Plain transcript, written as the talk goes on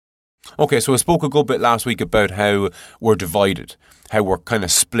Okay, so I spoke a good bit last week about how we're divided, how we're kind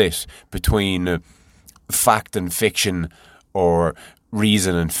of split between fact and fiction, or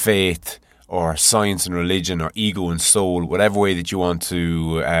reason and faith, or science and religion, or ego and soul, whatever way that you want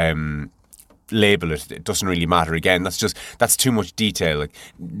to label it. It doesn't really matter. Again, that's too much detail. Like,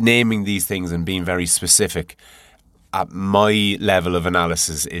 naming these things and being very specific at my level of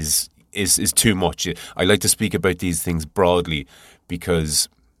analysis is too much. I like to speak about these things broadly, because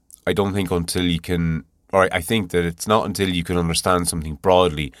I don't think until you can, or I think that it's not until you can understand something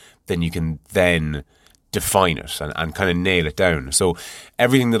broadly, then you can then define it and kind of nail it down. So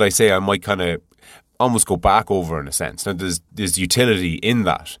everything that I say, I might kind of almost go back over in a sense. Now there's utility in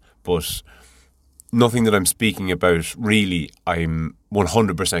that, but nothing that I'm speaking about really I'm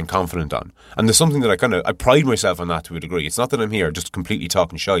 100% confident on. And there's something that I pride myself on that to a degree. It's not that I'm here just completely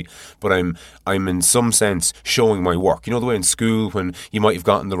talking shy, but I'm in some sense showing my work. You know the way in school when you might have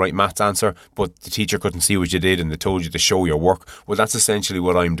gotten the right maths answer, but the teacher couldn't see what you did and they told you to show your work? Well, that's essentially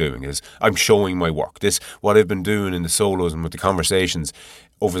what I'm doing, is I'm showing my work. What I've been doing in the solos and with the conversations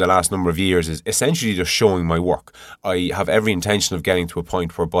over the last number of years is essentially just showing my work. I have every intention of getting to a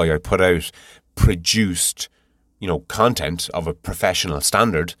point whereby I put out produced, content of a professional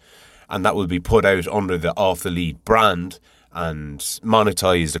standard, and that will be put out under the Off the Lead brand and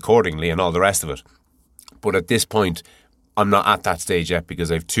monetized accordingly and all the rest of it. But at this point, I'm not at that stage yet,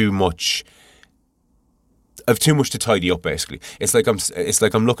 because I've too much to tidy up. Basically, it's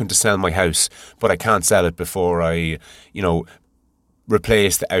like I'm looking to sell my house, but I can't sell it before I,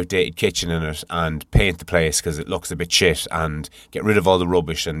 replace the outdated kitchen in it and paint the place because it looks a bit shit, and get rid of all the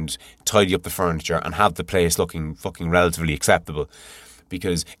rubbish and tidy up the furniture and have the place looking fucking relatively acceptable.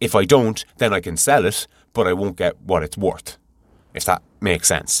 Because if I don't, then I can sell it, but I won't get what it's worth, if that makes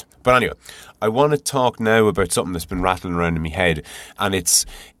sense. But anyway, I want to talk now about something that's been rattling around in my head, and it's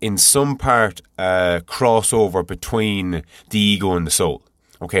in some part a crossover between the ego and the soul.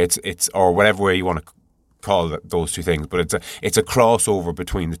 Okay, it's or whatever way you want to call those two things, but it's a crossover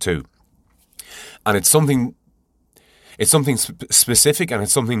between the two, and it's something specific, and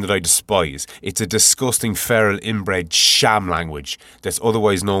it's something that I despise. It's a disgusting, feral, inbred sham language that's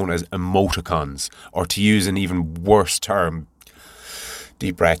otherwise known as emoticons, or to use an even worse term,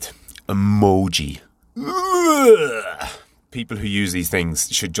 deep breath, emoji. Ugh. People who use these things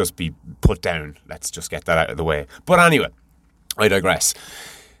should just be put down. Let's just get that out of the way. But anyway, I digress.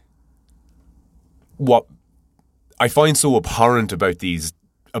 What I find so abhorrent about these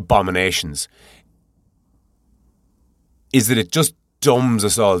abominations is that it just dumbs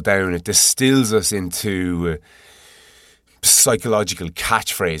us all down. It distills us into psychological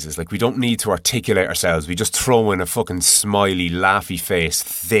catchphrases. Like, we don't need to articulate ourselves. We just throw in a fucking smiley, laughy face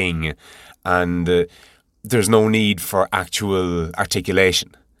thing, and there's no need for actual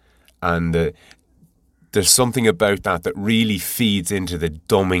articulation. And there's something about that really feeds into the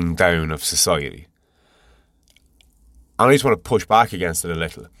dumbing down of society. I just want to push back against it a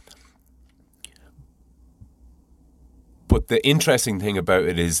little. But the interesting thing about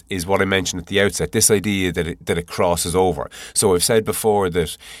it is what I mentioned at the outset, this idea that it crosses over. So I've said before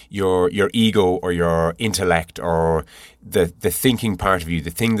that your ego or your intellect or the thinking part of you, the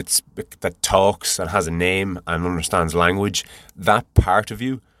thing that talks and has a name and understands language, that part of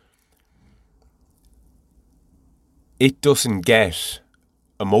you, it doesn't get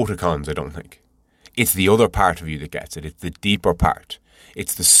emoticons, I don't think. It's the other part of you that gets it. It's the deeper part.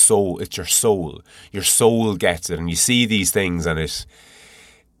 It's the soul. It's your soul. Your soul gets it. And you see these things and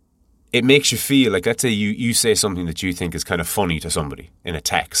it makes you feel like, let's say you say something that you think is kind of funny to somebody in a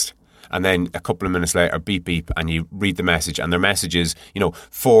text. And then a couple of minutes later, beep, beep, and you read the message. And their message is,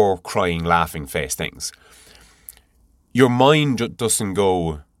 4 crying, laughing face things. Your mind doesn't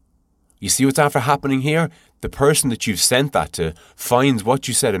go, you see what's after happening here? The person that you've sent that to finds what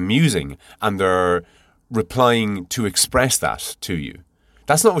you said amusing, and they're replying to express that to you.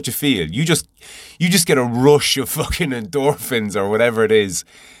 That's not what you feel. You just get a rush of fucking endorphins or whatever it is,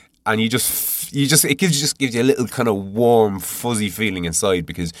 and it gives you a little kind of warm, fuzzy feeling inside,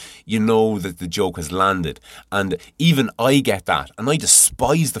 because you know that the joke has landed. And even I get that, and I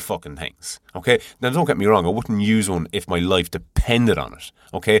despise the fucking things. Okay, now don't get me wrong, I wouldn't use one if my life depended on it.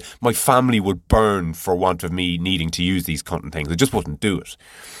 Okay, my family would burn for want of me needing to use these cunt things. I just wouldn't do it.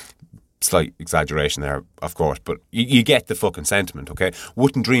 Slight exaggeration there, of course, but you get the fucking sentiment. Okay,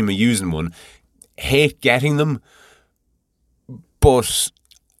 wouldn't dream of using one. Hate getting them, but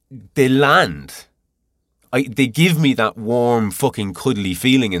they land. They give me that warm, fucking cuddly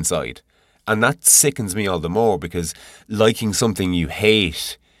feeling inside. And that sickens me all the more, because liking something you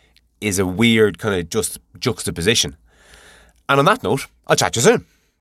hate is a weird kind of just juxtaposition. And on that note, I'll chat to you soon.